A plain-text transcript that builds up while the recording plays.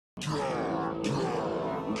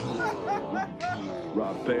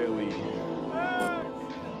Rob Bailey,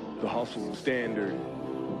 the hustle standard,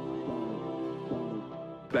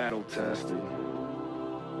 battle tested.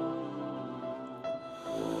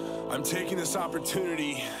 I'm taking this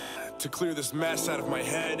opportunity to clear this mess out of my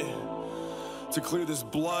head, to clear this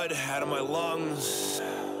blood out of my lungs.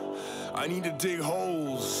 I need to dig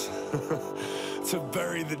holes to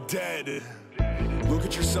bury the dead. Look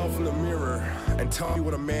at yourself in the mirror and tell me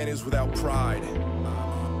what a man is without pride.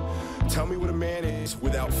 Tell me what a man is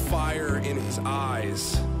without fire in his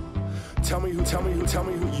eyes. Tell me who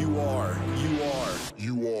you are.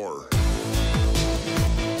 You are.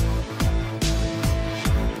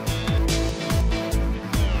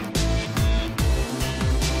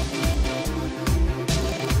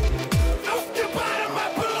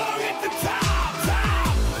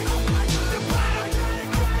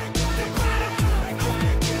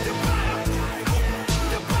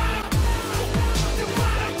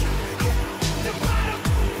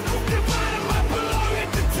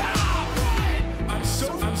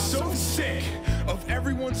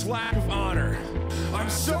 Everyone's lack of honor. I'm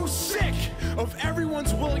so sick of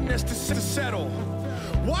everyone's willingness to settle.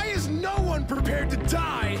 Why is no one prepared to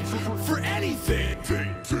die for anything?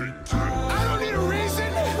 I don't need a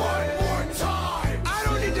reason. One more time. I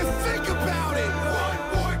don't need to think about it. One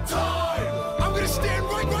more time. I'm gonna stand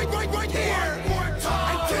right here. One more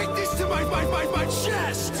time. And take this to my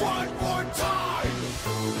chest. One more time.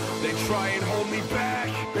 They try and hold me back.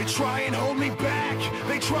 They try and hold me back.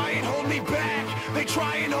 They try and hold me back. They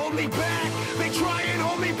try and hold me back. They try and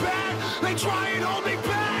hold me back. They try and hold me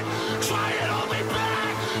back. Try and hold me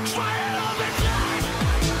back. Try and hold me back.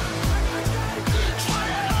 Try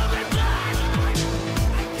and hold me back.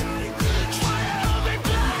 Try and hold me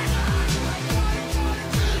back.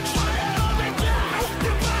 Try and hold me back.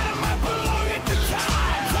 The bottom I belong at the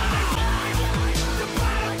top. The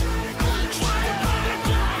bottom. Try and hold me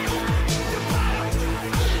back. The bottom.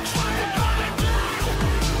 Try and hold me back.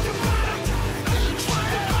 The bottom. Try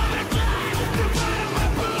and hold me back. The bottom I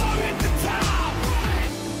belong at the top.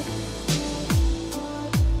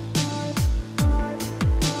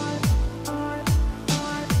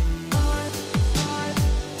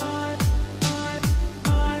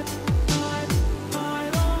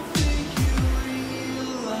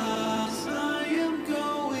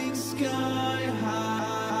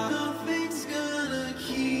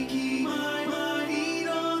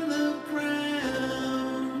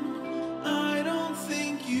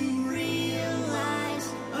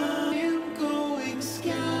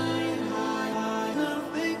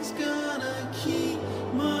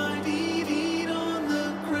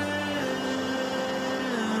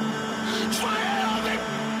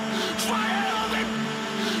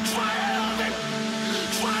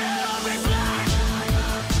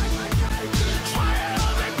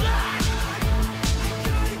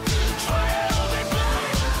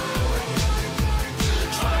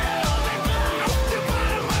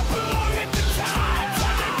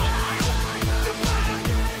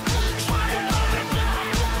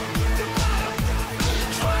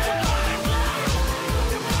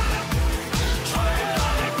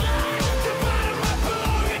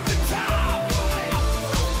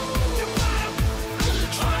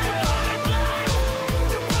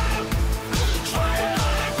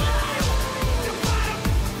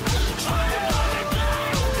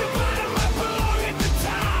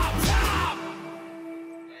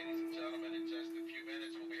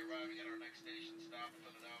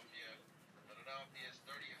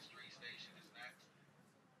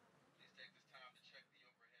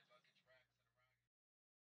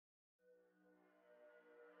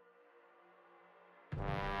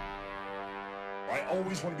 I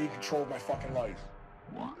always want to be in control of my fucking life.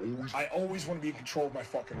 I always want to be in control of my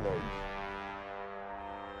fucking life.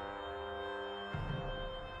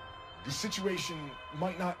 The situation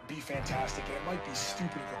might not be fantastic and it might be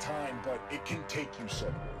stupid at the time, but it can take you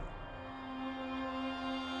somewhere.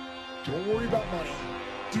 Don't worry about money.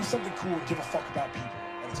 Do something cool and give a fuck about people,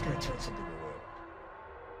 and it's going to turn something around.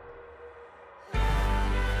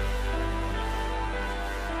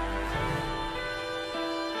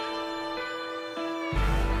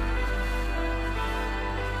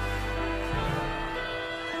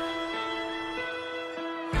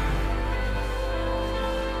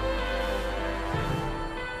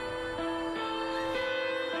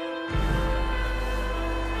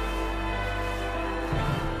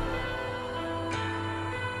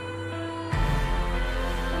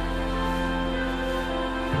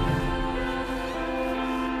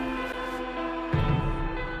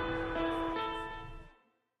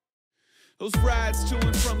 Those rides to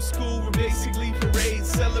and from school were basically parades,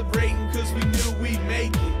 celebrating cause we knew we'd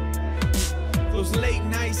make it.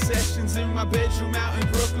 foundations in my bedroom out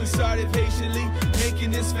in Brooklyn. Started patiently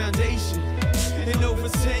making this foundation. And over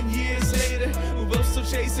 10 years later, we're both still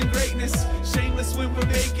chasing greatness. Shameless when we're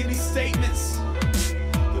making these statements.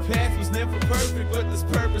 The path was never perfect, but this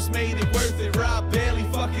purpose made it worth it. Rob barely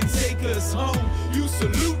fucking take us home. You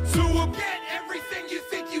salute to him. Get everything you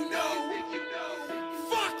think you know.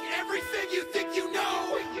 Fuck everything you think you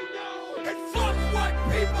know. And fuck what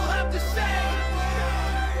people have to say.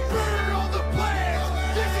 Burn all the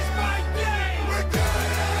plans. This is my day. We're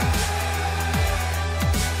doing it.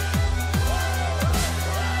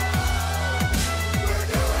 We're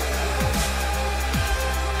doing it.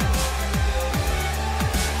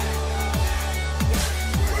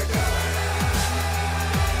 We're doing it.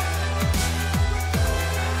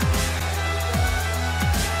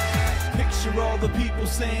 Picture all the people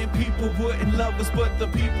saying people wouldn't love us, but the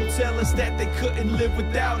people tell us that they couldn't live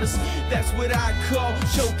without us. That's what I call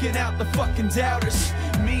choking out the fucking doubters.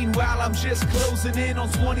 Meanwhile, I'm just closing in on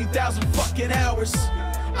 20,000 fucking hours.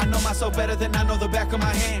 I know myself better than I know the back of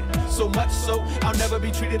my hand. So much so, I'll never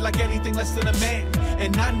be treated like anything less than a man.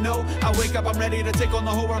 And I know, I wake up, I'm ready to take on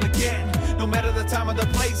the whole world again. No matter the time or the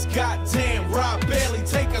place, goddamn, Rob Bailey,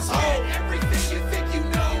 take us home. Everything you think you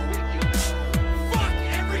know. Fuck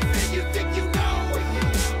everything you think you know.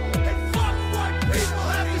 And fuck what people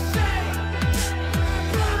have to say.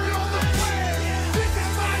 Burn all the plans. This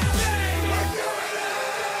is my day. We're doing it.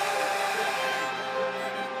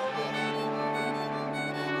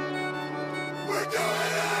 We're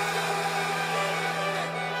doing it.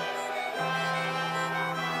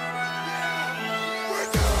 We're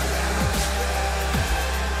doing it.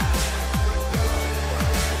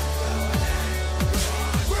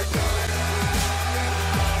 We're doing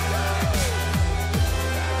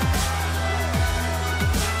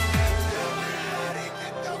it.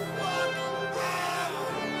 Get the fuck out.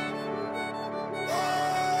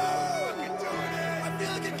 Fucking doing it. I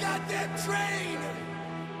feel like a goddamn train.